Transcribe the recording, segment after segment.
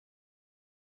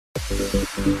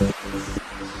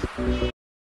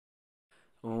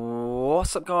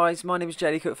What's up guys, my name is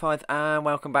JDCook5 and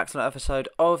welcome back to another episode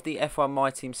of the F1 My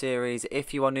Team series.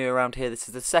 If you are new around here, this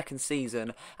is the second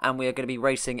season and we are going to be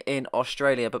racing in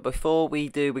Australia. But before we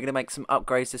do, we're going to make some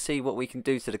upgrades to see what we can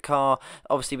do to the car.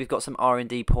 Obviously we've got some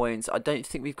R&D points. I don't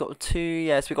think we've got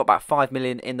yes, we've got about 5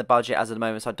 million in the budget as of the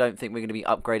moment, so I don't think we're going to be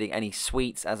upgrading any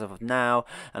suites as of now.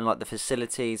 And like the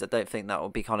facilities, I don't think that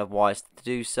would be kind of wise to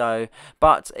do so.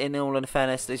 But in all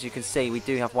fairness, as you can see, we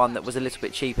do have one that was a little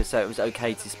bit cheaper, so it was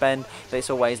okay to spend. But it's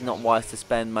always not wise to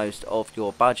spend most of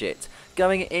your budget.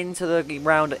 Going into the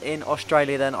round in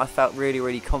Australia then, I felt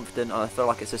really confident, and I feel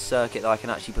like it's a circuit that I can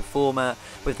actually perform at.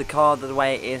 With the car the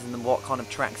way it is and what kind of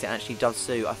tracks it actually does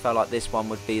suit, I felt like this one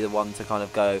would be the one to kind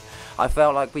of go. I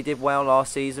felt like we did well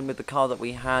last season with the car that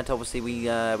we had. Obviously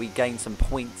we gained some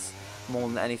points. More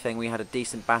than anything, we had a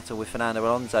decent battle with Fernando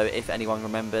Alonso, if anyone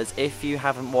remembers. If you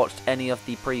haven't watched any of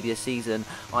the previous season,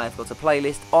 I have got a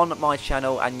playlist on my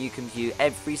channel and you can view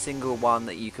every single one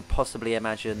that you could possibly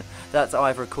imagine that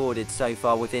I've recorded so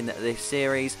far within this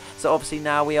series. So obviously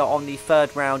now we are on the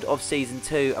third round of season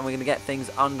 2 and we're going to get things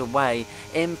underway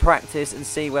in practice and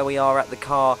see where we are at the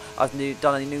car. I've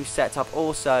done a new setup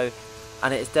also,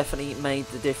 and it's definitely made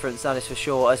the difference, that is for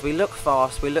sure. As we look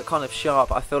fast, we look kind of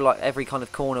sharp. I feel like every kind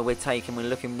of corner we're taking, we're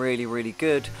looking really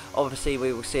good. Obviously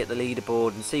we will see at the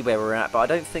leaderboard and see where we're at, but I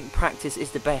don't think practice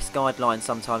is the best guideline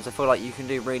sometimes. I feel like you can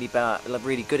do really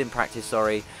good in practice,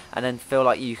 and then feel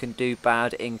like you can do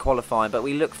bad in qualifying. But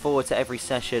we look forward to every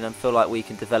session and feel like we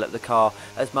can develop the car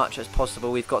as much as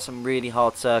possible. We've got some really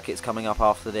hard circuits coming up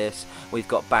after this. We've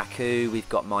got Baku, we've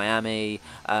got Miami,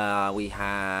 we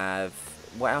have...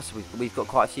 what else have we've got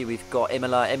quite a few. We've got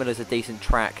Imola. Imola's a decent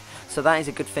track, so that is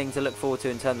a good thing to look forward to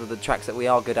in terms of the tracks that we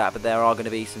are good at. But there are going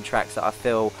to be some tracks that I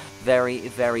feel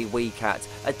very weak at.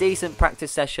 A decent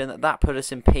practice session that put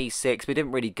us in P6. We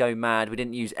didn't really go mad, we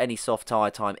didn't use any soft tyre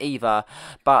time either,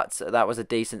 but that was a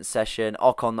decent session.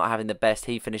 Ocon not having the best,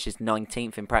 he finishes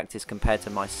 19th in practice compared to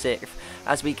my 6th.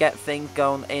 As we get things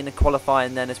going in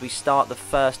qualifying, then as we start the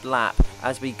first lap,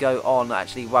 as we go on,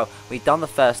 actually, well, we've done the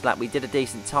first lap, we did a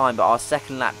decent time, but our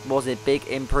second lap was a big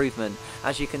improvement.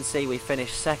 As you can see, we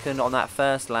finished second on that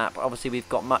first lap. Obviously we've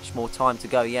got much more time to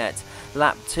go yet.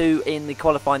 Lap 2 in the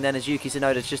qualifying then, as Yuki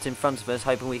Tsunoda's just in front of us,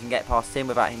 hoping we can get past him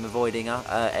without him avoiding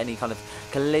any kind of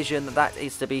collision. That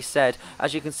is to be said.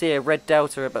 As you can see, a red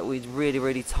delta, but we're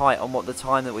really tight on what the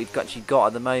time that we've actually got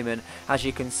at the moment. As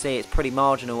you can see, it's pretty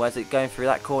marginal as it's going through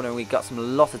that corner, and we've got a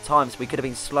lot of time, so we could have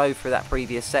been slow through that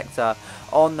previous sector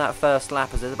on that first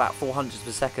lap, as there's about 400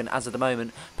 per second as of the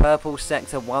moment. Purple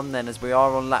sector 1 then, as we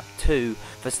are on lap 2.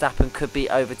 Verstappen could be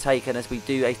overtaken as we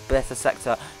do a better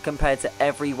sector compared to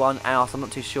everyone else. I'm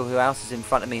not too sure who else is in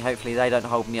front of me. Hopefully they don't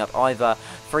hold me up either.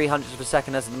 300 per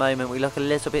second as of the moment. We look a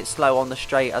little bit slow on the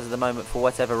straight as of the moment for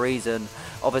whatever reason.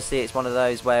 Obviously it's one of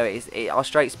those where our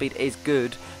straight speed is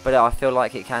good, but I feel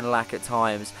like it can lack at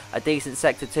times. A decent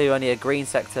sector 2, only a green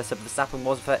sector, so Verstappen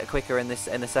was quicker in the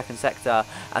second sector,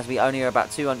 as we only are about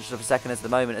 200 per second as the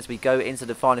moment as we go into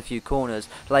the final few corners.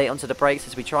 Late onto the brakes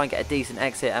as we try and get a decent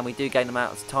exit, and we do gain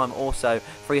amount of time also.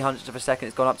 300 per second,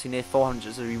 it's gone up to near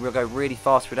 400, so we will go really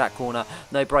fast through that corner.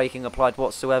 No braking applied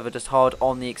whatsoever, just hard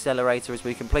on the accelerator as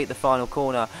we complete the final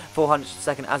corner. 400 per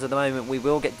second as of the moment. We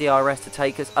will get DRS to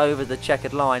take us over the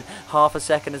checkered line. Half a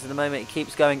second as of the moment. It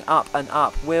keeps going up and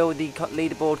up. Will the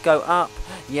leaderboard go up?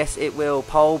 Yes, it will.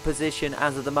 Pole position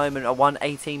as of the moment, a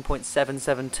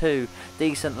 1:18.772.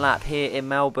 Decent lap here in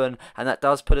Melbourne, and that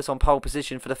does put us on pole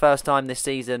position for the first time this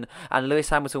season. And Lewis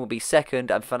Hamilton will be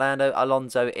second, and Fernando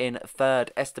Alonso in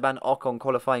third. Esteban Ocon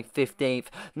qualifying 15th.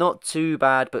 Not too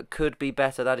bad, but could be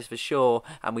better, that is for sure.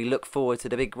 And we look forward to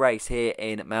the big race here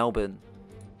in Melbourne.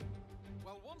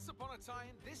 Well, once upon a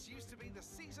time, this used to be the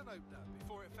season opener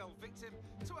before it fell victim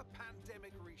to a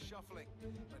pandemic reshuffling.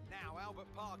 But now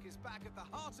Albert Park is back at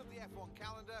the heart of the F1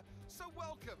 calendar, so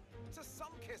welcome to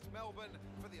sun-kissed Melbourne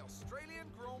for the Australian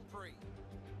Grand Prix.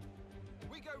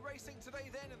 We go racing today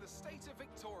then in the state of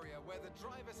Victoria, where the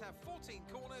drivers have 14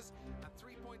 corners and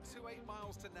 3.28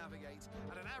 miles to navigate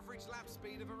at an average lap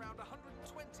speed of around 120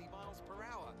 miles per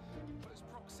hour. But as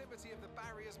proximity of the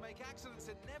barriers make accidents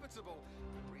inevitable,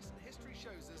 recent history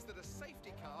shows us that a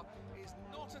safety car is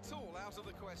not at all out of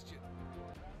the question.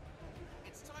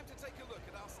 It's time to take a look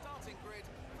at our starting grid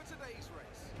for today's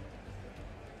race.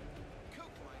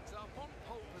 Cook lines up on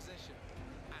pole position,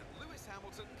 and Lewis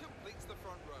Hamilton completes the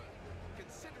front row.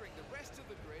 Considering the rest of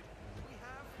the grid, we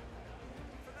have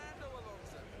Fernando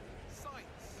Alonso,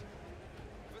 Sainz,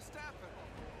 Verstappen,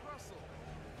 Russell,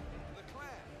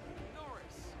 Leclerc,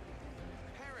 Norris,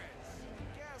 Perez,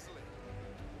 Gasly,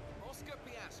 Oscar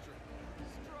Piastri,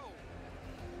 Stroll,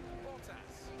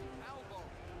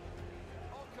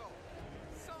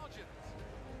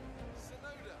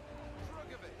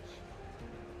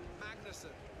 Pedersen,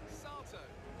 Sato,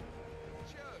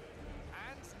 Joe,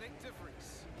 and Nick de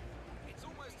Vries. It's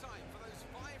almost time for those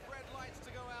 5 red lights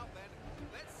to go out then.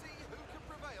 Let's see who can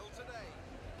prevail today.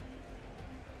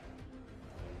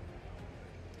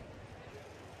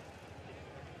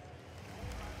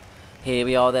 Here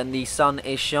we are then, the sun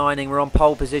is shining, we're on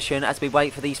pole position as we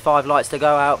wait for these 5 lights to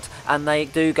go out, and they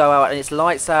do go out, and it's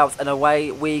lights out and away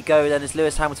we go then as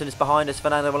Lewis Hamilton is behind us,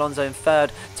 Fernando Alonso in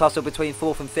 3rd, tussle between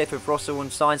 4th and 5th with Russell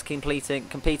and Sainz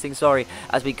competing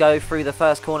as we go through the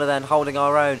first corner then, holding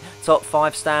our own. Top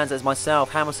 5 stands as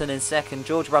myself, Hamilton in 2nd,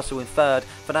 George Russell in 3rd,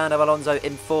 Fernando Alonso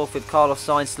in 4th with Carlos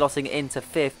Sainz slotting into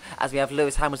 5th, as we have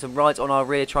Lewis Hamilton right on our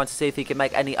rear trying to see if he can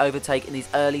make any overtake in these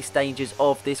early stages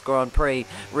of this Grand Prix.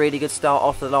 Really good start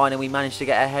off the line and we managed to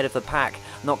get ahead of the pack,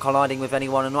 not colliding with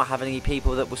anyone and not having any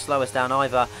people that will slow us down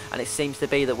either, and it seems to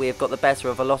be that we have got the better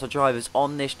of a lot of drivers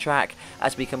on this track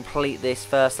as we complete this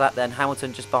first lap then.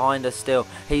 Hamilton just behind us still,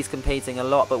 he's competing a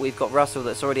lot, but we've got Russell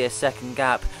that's already a 2nd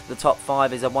gap. The top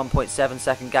 5 is a 1.7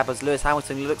 second gap as Lewis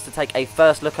Hamilton looks to take a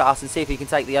first look at us and see if he can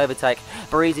take the overtake.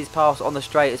 Breezes past on the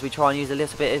straight as we try and use a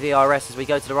little bit of ERS as we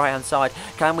go to the right hand side.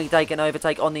 Can we take an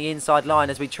overtake on the inside line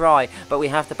as we try, but we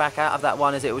have to back out of that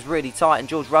one as it was really tight, and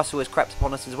George Russell has crept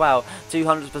upon us as well.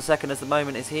 200th per second as the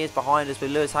moment as he is behind us, with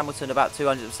Lewis Hamilton about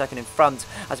 200th per second in front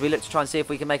as we look to try and see if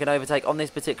we can make an overtake on this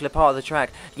particular part of the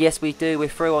track. Yes we do, we're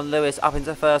through on Lewis up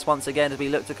into 1st once again as we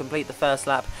look to complete the first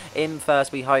lap in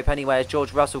 1st we hope anyway, as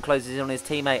George Russell closes in on his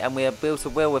teammate, and we are built to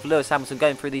will with Lewis Hamilton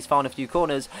going through these final few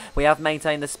corners. We have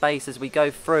maintained the space as we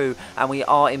go through, and we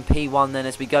are in P1 then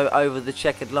as we go over the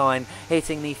checkered line,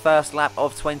 hitting the first lap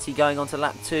of 20, going on to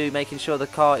lap 2, making sure the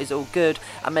car is all good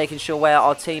and making sure where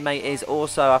our teammate is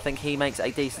also. I think he makes a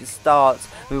decent start.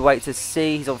 We wait to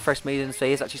see, he's on fresh medium, so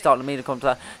he's actually starting the medium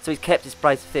contact, so he's kept his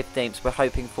place 15th. So we're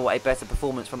hoping for a better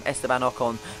performance from Esteban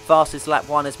Ocon. Fastest lap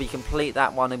 1 as we complete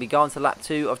that one, and we go on to lap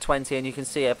 2 of 20, and you can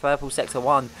see a purple sector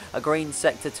 1, a green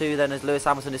sector 2 then as Lewis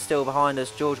Hamilton is still behind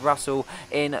us, George Russell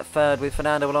in 3rd with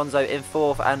Fernando Alonso in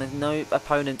 4th, and no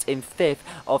opponent in 5th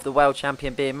of the world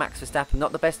champion being Max Verstappen.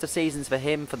 Not the best of seasons for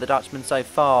him, for the Dutchman so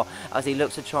far, as he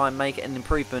looks to try and make an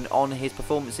improvement on his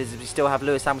performances, as we still have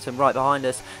Lewis Hamilton right behind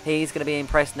us. He's going to be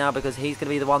impressed now because he's going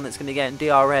to be the one that's going to be getting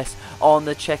DRS on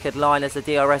the checkered line as the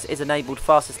DRS is enabled.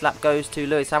 Fastest lap goes to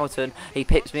Lewis Hamilton. He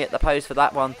pips me at the post for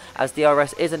that one as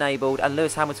DRS is enabled, and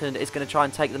Lewis Hamilton is going to try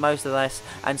and take the most of this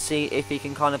and see if he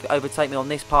can kind of overtake me on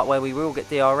this part where we will get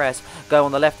DRS. Go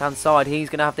on the left hand side, he's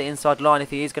going to have the inside line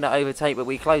if he is going to overtake, but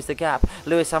we close the gap.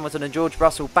 Lewis Hamilton and George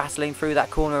Russell battling through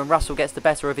that corner, and Russell gets the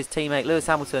better of his teammate Lewis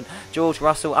Hamilton. George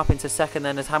Russell up into 2nd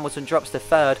then as Hamilton drops to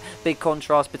 3rd. Big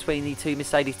contrast between the two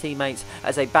Mercedes teammates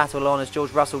as they battle on, as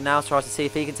George Russell now tries to see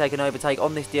if he can take an overtake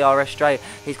on this DRS straight.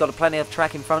 He's got plenty of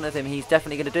track in front of him, he's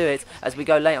definitely going to do it as we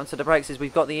go late onto the brakes, as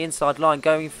we've got the inside line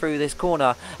going through this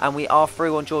corner, and we are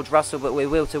through on George Russell, but we're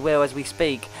wheel to wheel as we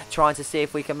speak, trying to see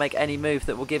if we can make any move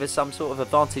that will give us some sort of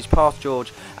advantage past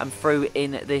George and through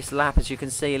in this lap. As you can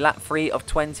see, lap 3 of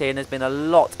 20, and there's been a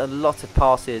lot of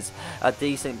passes, a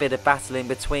decent bit of battling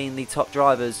between the top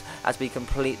drivers as we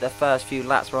complete the first few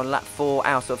laps. We're on lap 4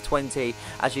 out of 20.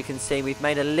 As you can see, we've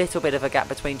made a little bit of a gap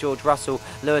between George Russell,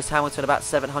 Lewis Hamilton about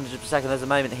 700 per second at the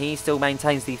moment. He still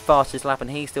maintains the fastest lap and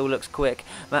he still looks quick.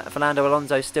 Fernando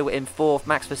Alonso still in 4th,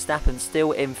 Max Verstappen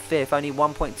still in 5th, only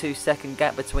 1.2 second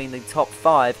gap between the top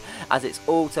 5 as it's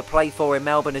all to play for in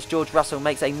Melbourne, as George Russell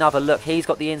makes another look. He's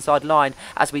got the inside line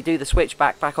as we do the switch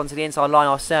back onto the inside line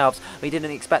ourselves. We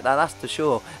didn't expect that, that's for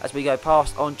sure, as we go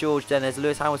past on George then, as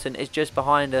Lewis Hamilton is just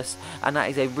behind us, and that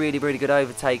is a really good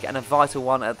overtake and a vital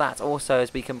one at that also,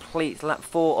 as we complete lap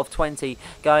 4 of 20,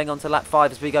 going on to lap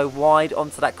 5 as we go wide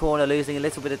onto that corner, losing a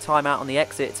little bit of time out on the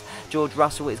exit. George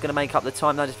Russell is going to make up the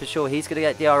time, that is for sure. He's going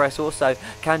to get DRS also.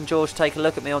 Can George take a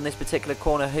look at me on this particular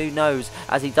corner? Who knows,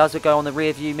 as he does go on the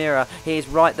rear view mirror. He is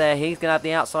right there, he's going to have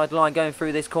the outside line going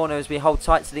through this corner as we hold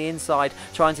tight to the inside,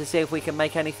 trying to see if we can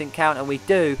make anything count, and we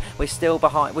do. We're still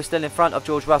behind, we're still in front of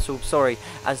George Russell, sorry,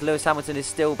 as Lewis Hamilton is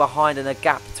still behind, and a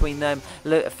gap between them.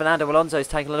 Fernando Alonso is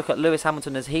taking a look at Lewis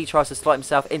Hamilton as he tries to slot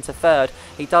himself into 3rd.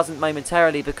 He doesn't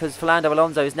momentarily, because Fernando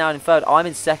Alonso is now in 3rd. I'm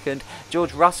in 2nd,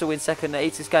 George Russell in 2nd.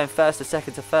 It's just going 1st to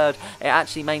 2nd to 3rd. It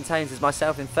actually maintains as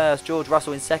myself in 1st, George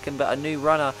Russell in 2nd, but a new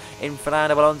runner in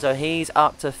Fernando Alonso. He's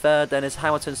up to 3rd then as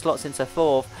Hamilton slots into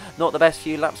 4th. Not the best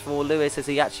few laps for Lewis, as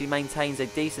he actually maintains a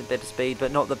decent bit of speed,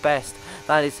 but not the best,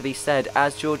 that is to be said,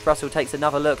 as George Russell takes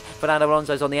another look. Fernando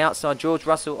Alonso's on the outside, George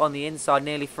Russell on the inside,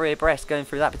 nearly 3 abreast going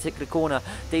through that particular corner. corner.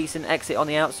 Decent exit on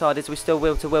the outside as we still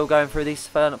wheel to wheel going through this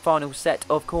final set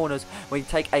of corners. We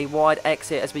take a wide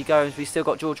exit as we go, as we still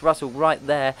got George Russell right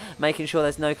there, making sure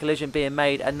there's no collision being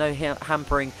made and no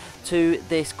hampering to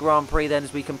this Grand Prix then,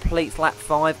 as we complete lap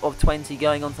 5 of 20,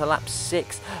 going on to lap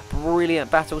 6.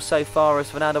 Brilliant battle so far as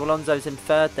Fernando Alonso's in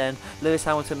third then. Lewis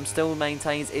Hamilton still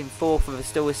maintains in fourth with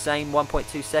still the same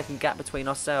 1.2 second gap between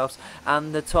ourselves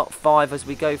and the top 5 as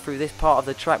we go through this part of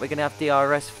the track. We're going to have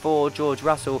DRS for George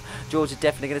Russell. George is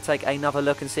definitely going to take another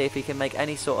look and see if he can make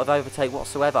any sort of overtake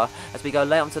whatsoever as we go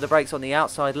late onto the brakes on the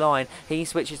outside line. He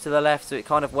switches to the left, so it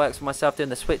kind of works for myself doing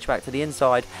the switch back to the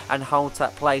inside and holds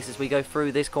that place as we go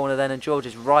through this corner then, and George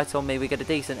is right on me. We get a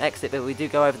decent exit, but we do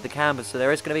go over the canvas, so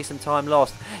there is going to be some time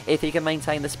lost. If he can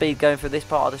maintain the speed going through this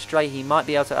part of the straight, he might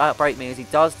be able to outbrake me, as he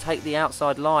does take the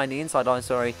outside line, the inside line,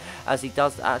 sorry, as he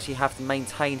does actually have to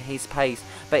maintain his pace.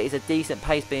 But it's a decent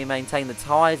pace being maintained. The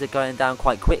tyres are going down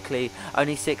quite quickly,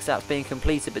 only 6 laps being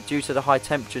completed, but due to the high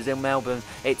temperatures in Melbourne,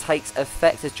 it takes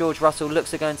effect as George Russell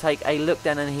looks to go and take a look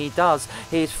then, and he does.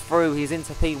 He is through, he's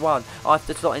into P1. I have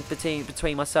to slot in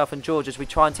between myself and George as we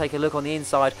try and take a look on the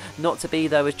inside. Not to be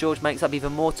though, as George makes up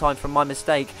even more time from my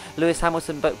mistake. Lewis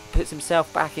Hamilton but puts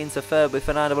himself back into third with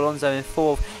Fernando Alonso in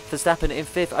fourth. Verstappen in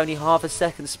fifth, only half a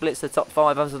second splits the top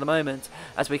 5 as of the moment,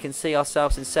 as we can see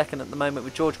ourselves in second at the moment,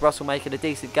 with George Russell making a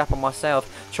decent gap on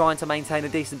myself, trying to maintain a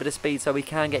decent bit of speed so we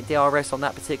can get DRS on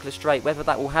that particular straight. Whether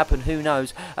that will happen, who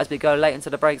knows, as we go late into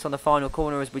the brakes on the final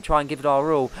corner as we try and give it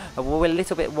our all. We're a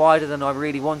little bit wider than I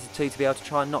really wanted to be able to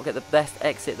try and not get the best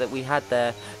exit that we had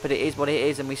there, but it is what it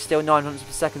is, and we're still 900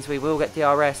 per second, so we will get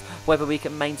DRS. Whether we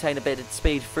can maintain a bit of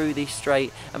speed through this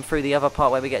straight and through the other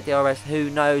part where we get DRS, who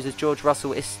knows, as George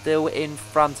Russell is still in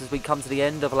front as we come to the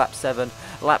end of lap 7.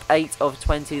 Lap 8 of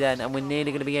 20 then, and we're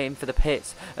nearly going to be aiming for the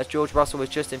pits as George Russell is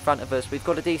just in front of us. We've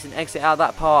got a decent exit out of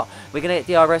that part. We're going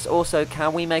to get DRS also.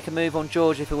 Can we make a move on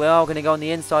George if we are going to go on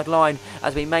the inside line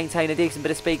as we maintain a decent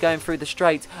bit of speed going through the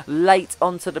straight? Late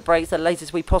onto the brakes, the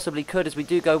latest we possibly could as we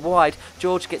do go wide.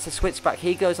 George gets a switch back.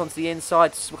 He goes onto the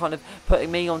inside, kind of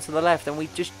putting me onto the left, and we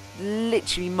just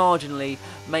literally marginally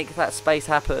make that space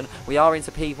happen. We are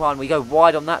into P1. We go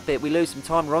wide on that bit. We lose some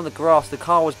time. We're on the grass. The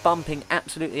car was bumping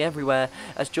absolutely everywhere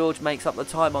as George makes up the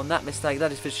time on that mistake,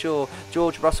 that is for sure.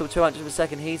 George Russell 200 per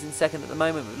second. He's in second at the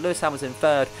moment, with Lewis Hamilton in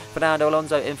third, Fernando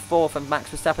Alonso in fourth, and Max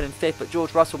Verstappen in fifth. But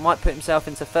George Russell might put himself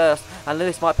into first, and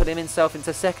Lewis might put himself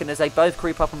into second as they both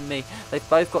creep up on me. They've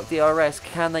both got DRS.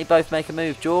 Can they both make a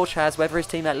move? George has. Whether his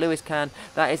teammate Lewis can,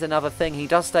 that is another thing. He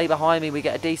does stay behind me. We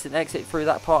get a decent exit through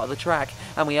that part of the track,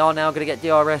 and we are now going to get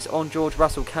DRS on George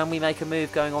Russell. Can we make a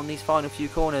move going on these final few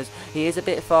corners? He is a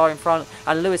bit far in front,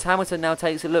 and Lewis Hamilton now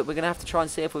takes a look. We're going to have to try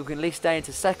and see if we can at least stay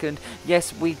into second.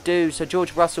 Yes, we do. So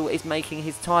George Russell is making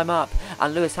his time up,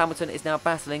 and Lewis Hamilton is now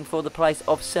battling for the place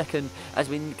of second as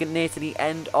we get near to the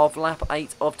end of lap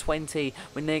 8 of 20.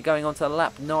 We're near going on to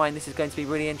lap 9. This is going to be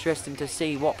really interesting to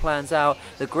see what plans out.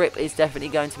 The grip is definitely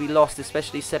going to be lost,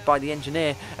 especially said by the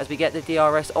engineer, as we get the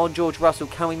DRS on George Russell.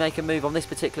 Can we make a move on this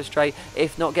particular straight?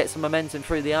 If not, get some momentum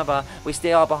through the other. We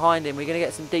still are behind him. We're going to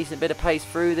get some decent bit of pace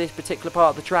through this particular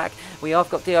part of the track. We have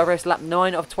got DRS lap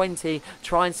 9 of 20.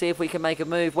 Try and see if we can make a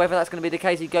move. Whether that's going to be the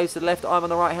case, he goes to the left, I'm on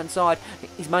the right hand side.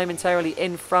 He's momentarily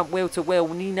in front, wheel to wheel.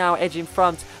 We now edge in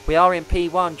front. We are in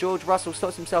P1. George Russell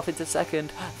slots himself into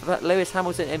second, Lewis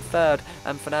Hamilton in third,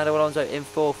 and Fernando Alonso in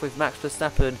fourth, with Max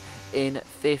Verstappen in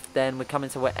fifth. Then we're coming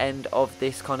to the end of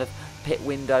this kind of pit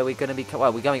window. We're going to be,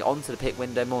 well, we're going on to the pit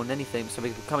window more than anything, so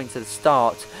we're coming to the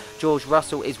start. George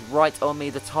Russell is right on me.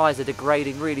 The tyres are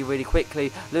degrading really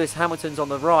quickly. Lewis Hamilton's on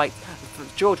the right,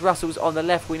 George Russell's on the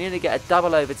left. We nearly get a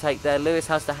double overtake there. Lewis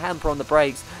has to hamper on the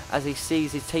brakes as he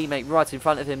sees his teammate right in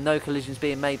front of him. No collisions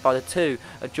being made by the two.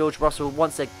 George Russell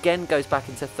once again goes back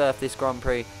into third this Grand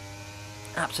Prix.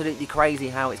 Absolutely crazy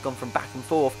how it's gone from back and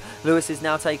forth. Lewis is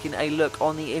now taking a look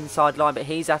on the inside line, but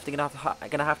he's going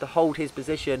to have to hold his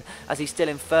position as he's still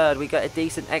in third. We get a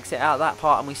decent exit out of that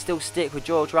part, and we still stick with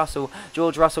George Russell.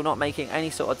 George Russell not making any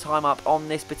sort of time up on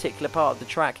this particular part of the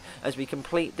track as we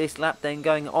complete this lap, then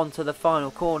going on to the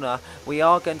final corner. We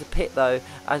are going to pit though,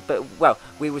 well,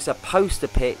 we were supposed to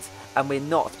pit, and we're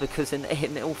not, because in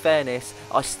all fairness,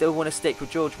 I still want to stick with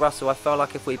George Russell. I felt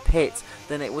like if we pit,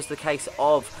 then it was the case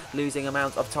of losing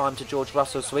amount of time to George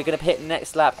Russell. So we're going to pit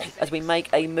next lap as we make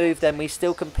a move. Then we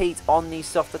still compete on the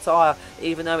softer tyre,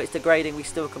 even though it's degrading. We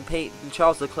still compete.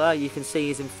 Charles Leclerc, you can see,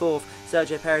 is in fourth.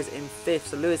 Sergio Perez in 5th.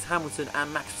 So Lewis Hamilton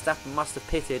and Max Verstappen must have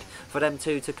pitted for them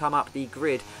two to come up the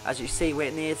grid. As you see,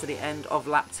 we're near to the end of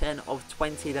lap 10 of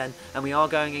 20 then, and we are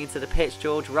going into the pits.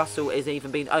 George Russell is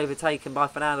even being overtaken by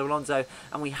Fernando Alonso,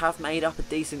 and we have made up a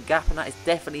decent gap, and that has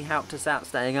definitely helped us out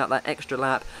staying up that extra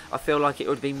lap. I feel like it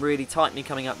would have been really tight me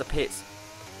coming up the pits,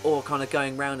 or kind of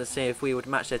going round and see if we would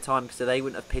match their time, because they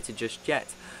wouldn't have pitted just yet.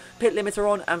 Pit limiter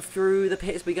on, and through the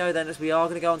pits we go then, as we are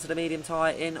going to go onto the medium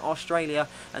tyre in Australia,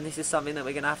 and this is something that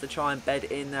we're going to have to try and bed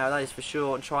in now, that is for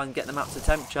sure, and try and get them up to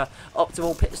temperature.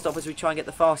 Optimal pit stop as we try and get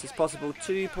the fastest possible,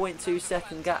 2.2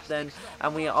 second gap then,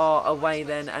 and we are away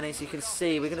then, and as you can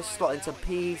see, we're going to slot into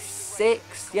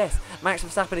P6, yes, Max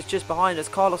Verstappen is just behind us,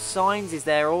 Carlos Sainz is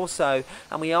there also,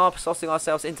 and we are slotting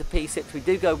ourselves into P6. We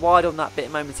do go wide on that bit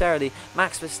momentarily.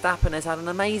 Max Verstappen has had an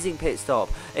amazing pit stop.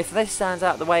 If this stands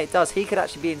out the way it does, he could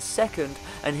actually be in second,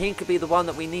 and he could be the one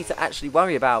that we need to actually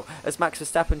worry about, as Max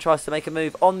Verstappen tries to make a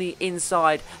move on the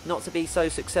inside, not to be so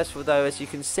successful though, as you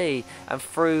can see, and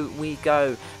through we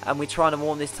go, and we're trying to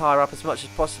warm this tyre up as much as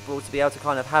possible to be able to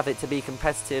kind of have it to be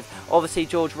competitive. Obviously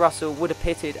George Russell would have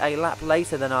pitted a lap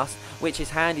later than us, which is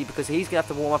handy because he's going to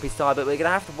have to warm up his tyre, but we're going to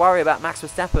have to worry about Max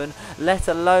Verstappen, let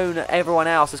alone everyone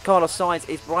else, as Carlos Sainz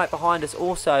is right behind us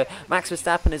also. Max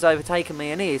Verstappen has overtaken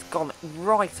me, and he has gone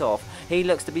right off. He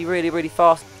looks to be really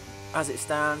fast. As it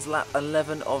stands, lap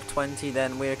 11 of 20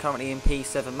 then, we're currently in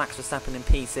P7, Max Verstappen in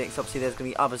P6, obviously there's going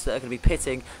to be others that are going to be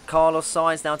pitting. Carlos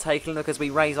Sainz now taking a look as we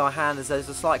raise our hand as there's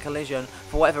a slight collision.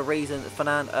 For whatever reason,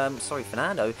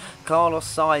 Fernando,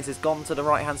 Carlos Sainz has gone to the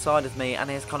right hand side of me and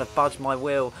has kind of budged my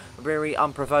wheel, very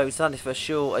unprovoked, that is for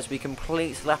sure. As we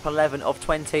complete lap 11 of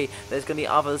 20, there's going to be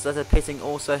others that are pitting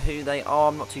also. Who they are,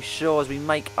 I'm not too sure, as we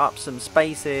make up some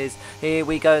spaces. Here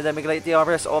we go, then we're going to get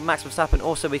DRS on Max Verstappen,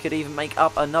 also we could even make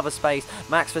up another space.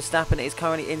 Max Verstappen is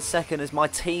currently in second, as my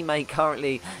teammate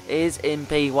currently is in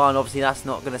P1. Obviously that's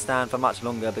not going to stand for much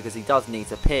longer because he does need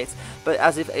to pit, but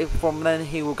as if from then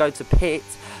he will go to pit,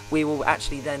 we will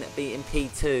actually then be in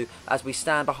P2 as we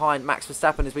stand behind Max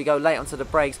Verstappen as we go late onto the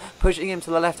brakes, pushing him to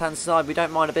the left hand side. We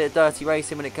don't mind a bit of dirty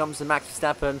racing when it comes to Max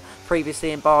Verstappen.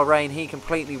 Previously in Bahrain he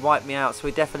completely wiped me out, so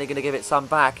we're definitely going to give it some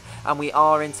back, and we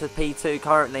are into P2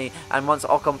 currently, and once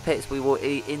Ocon pits we will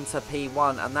be into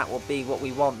P1, and that will be what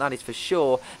we want, that is for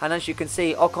sure. And as you can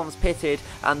see, Ocon's pitted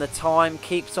and the time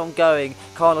keeps on going.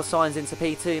 Carlos Sainz into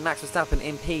P2, Max Verstappen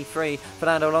in P3,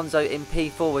 Fernando Alonso in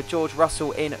P4 with George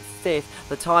Russell in 5th.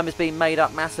 The time has been made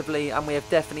up massively, and we have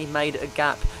definitely made a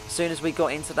gap. As soon as we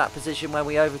got into that position where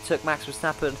we overtook Max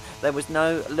Verstappen, there was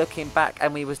no looking back,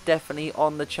 and we was definitely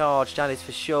on the charge, that is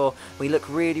for sure. We look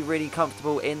really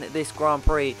comfortable in this Grand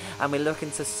Prix, and we're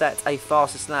looking to set a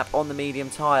fastest lap on the medium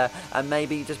tyre, and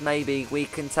maybe, just maybe, we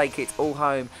can take it all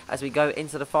home as we go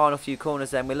into the final few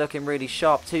corners. Then we're looking really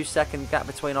sharp, 2 second gap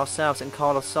between ourselves and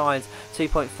Carlos Sainz,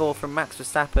 2.4 from Max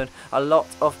Verstappen. A lot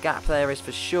of gap there is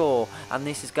for sure, and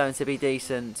this is going to be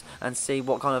decent, and see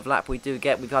what kind of lap we do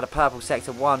get. We've got a purple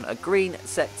sector 1, a green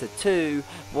sector 2.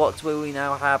 What will we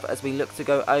now have as we look to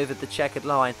go over the checkered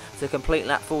line to complete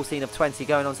lap 14 of 20,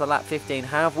 going on to lap 15?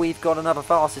 Have we got another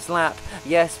fastest lap?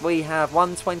 Yes, we have.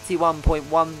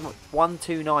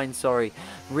 121.129, sorry.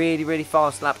 Really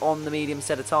fast lap on the medium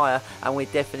set of tyre, and we're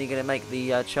definitely going to make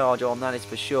the charge on, that is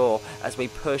for sure, as we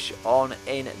push on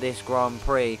in this Grand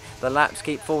Prix. The laps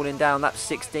keep falling down. Lap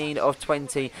 16 of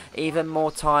 20, even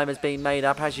more time has been made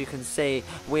up. As you can see,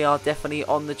 we are definitely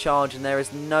on the charge, and there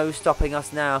is no stopping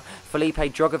us now. Felipe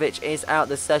Drogovic is out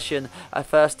the session, a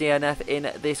first DNF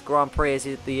in this Grand Prix, as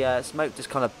the smoke just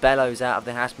kind of bellows out of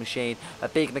the hash machine. A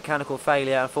big mechanical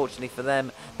failure, unfortunately for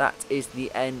them. That is the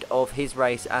end of his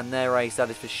race and their race, that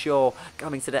is for sure.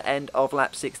 Coming to the end of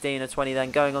lap 16 of 20, then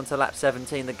going on to lap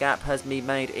 17, the gap has been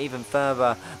made even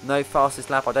further. No fastest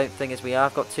lap, I don't think, as we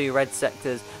have got 2 red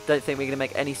sectors. Don't think we're going to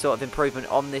make any sort of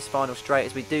improvement on this final straight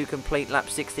as we do complete lap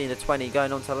 16 of 20,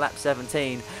 going on to lap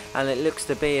 17, and it looks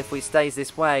to be, if we stays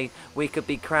this way, we could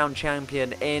be crowned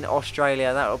champion in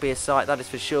Australia. That will be a sight, that is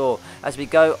for sure. As we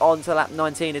go on to lap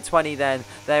 19 of 20, then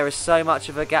there is so much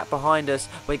of a gap behind us.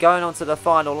 We're going on to the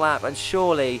final lap, and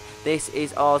surely this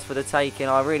is ours for the taking.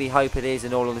 I really hope it is,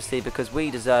 in all honesty, because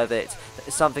we deserve it.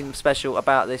 There's something special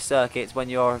about this circuit when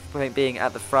you're being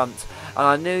at the front, and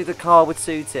I knew the car would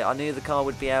suit it. I knew the car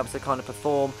would be able to kind of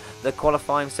perform. The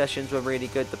qualifying sessions were really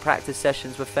good, the practice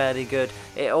sessions were fairly good.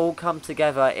 It all come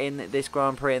together in this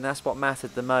Grand Prix, and that's what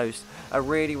mattered the most. A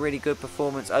really good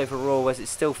performance overall, as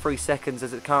it's still 3 seconds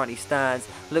as it currently stands.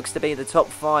 Looks to be the top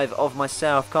 5 of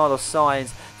myself, Carlos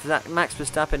Sainz, Max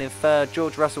Verstappen in 3rd,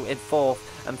 George Russell in 4th,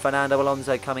 and Fernando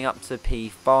Alonso coming up to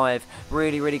P5.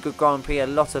 Really good Grand Prix, a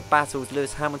lot of battles.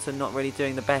 Lewis Hamilton not really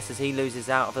doing the best as he loses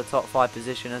out of the top 5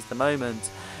 position at the moment.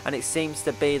 and it seems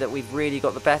to be that we've really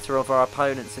got the better of our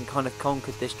opponents and kind of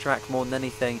conquered this track more than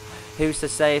anything. Who's to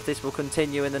say if this will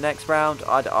continue in the next round?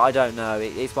 I don't know.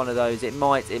 It's one of those. It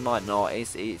might not.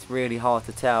 It's really hard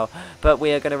to tell. But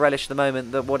we are going to relish the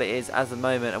moment, that what it is as the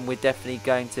moment, and we're definitely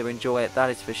going to enjoy it. That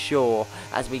is for sure.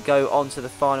 As we go on to the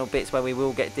final bits where we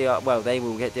will get they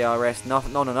will get DRS.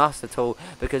 None on us at all,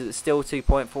 because it's still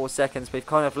 2.4 seconds. We've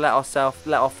kind of let our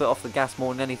foot off the gas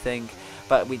more than anything.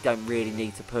 But we don't really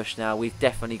need to push now. We've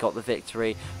definitely got the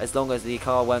victory. As long as the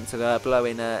car went to blow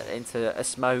into a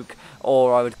smoke,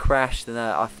 or I would crash, then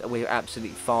we're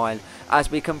absolutely fine.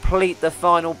 As we complete the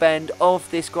final bend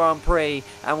of this Grand Prix,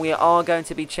 and we are going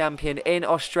to be champion in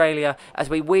Australia, as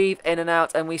we weave in and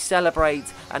out and we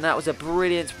celebrate. And that was a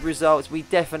brilliant result. We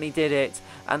definitely did it.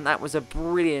 And that was a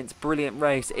brilliant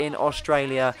race in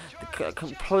Australia. The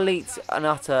complete and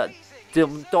utter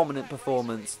dominant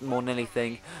performance more than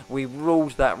anything. We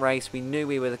ruled that race. We knew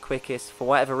we were the quickest. For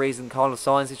whatever reason, Carlos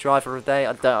Sainz is driver of the day.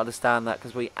 I don't understand that,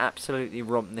 because we absolutely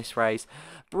romped this race.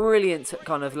 Brilliant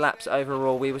kind of laps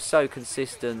overall. We were so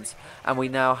consistent, and we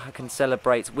now can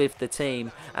celebrate with the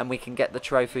team, and we can get the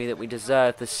trophy that we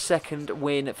deserve. The second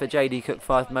win for JD Cook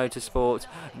 5 Motorsport.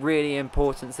 Really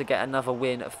important to get another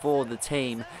win for the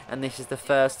team, and this is the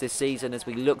first this season as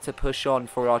we look to push on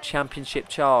for our championship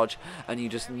charge. And you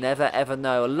just never ever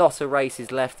know. A lot of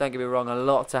races left, don't get me wrong, a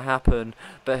lot to happen,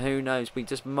 but who knows, we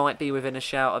just might be within a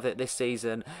shout of it this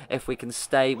season if we can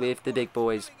stay with the big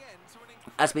boys.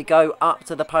 As we go up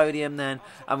to the podium then,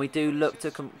 and we do look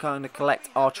to kind of collect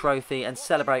our trophy and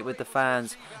celebrate with the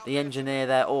fans. The engineer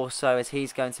there also, as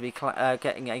he's going to be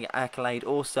getting an accolade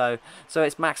also. So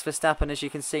it's Max Verstappen, as you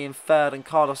can see, in third, and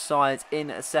Carlos Sainz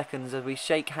in seconds, as we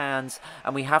shake hands,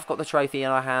 and we have got the trophy in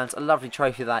our hands. A lovely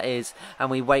trophy that is, and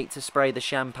we wait to spray the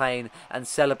champagne and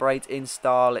celebrate in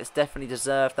style. It's definitely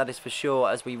deserved, that is for sure,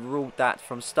 as we ruled that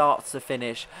from start to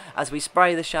finish. As we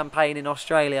spray the champagne in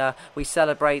Australia, we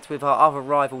celebrate with our other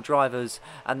rival drivers,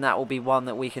 and that will be one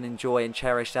that we can enjoy and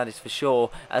cherish, that is for sure,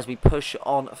 as we push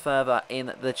on further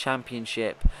in the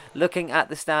championship. Looking at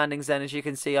the standings then, as you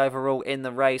can see overall in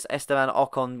the race, Esteban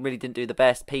Ocon really didn't do the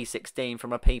best. P16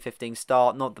 from a P15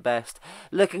 start, not the best.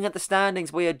 Looking at the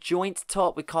standings, we are joint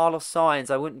top with Carlos Sainz.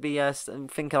 I wouldn't be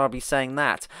thinking I'd be saying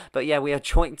that, but yeah, we are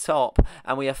joint top,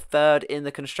 and we are third in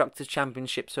the Constructors'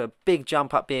 Championship, so a big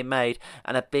jump up being made,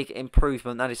 and a big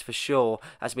improvement, that is for sure,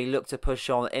 as we look to push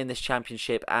on in this championship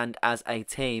and as a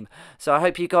team. So I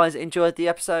hope you guys enjoyed the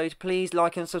episode. Please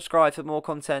like and subscribe for more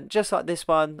content just like this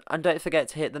one, and don't forget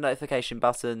to hit the notification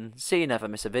button so you never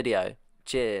miss a video.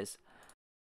 Cheers.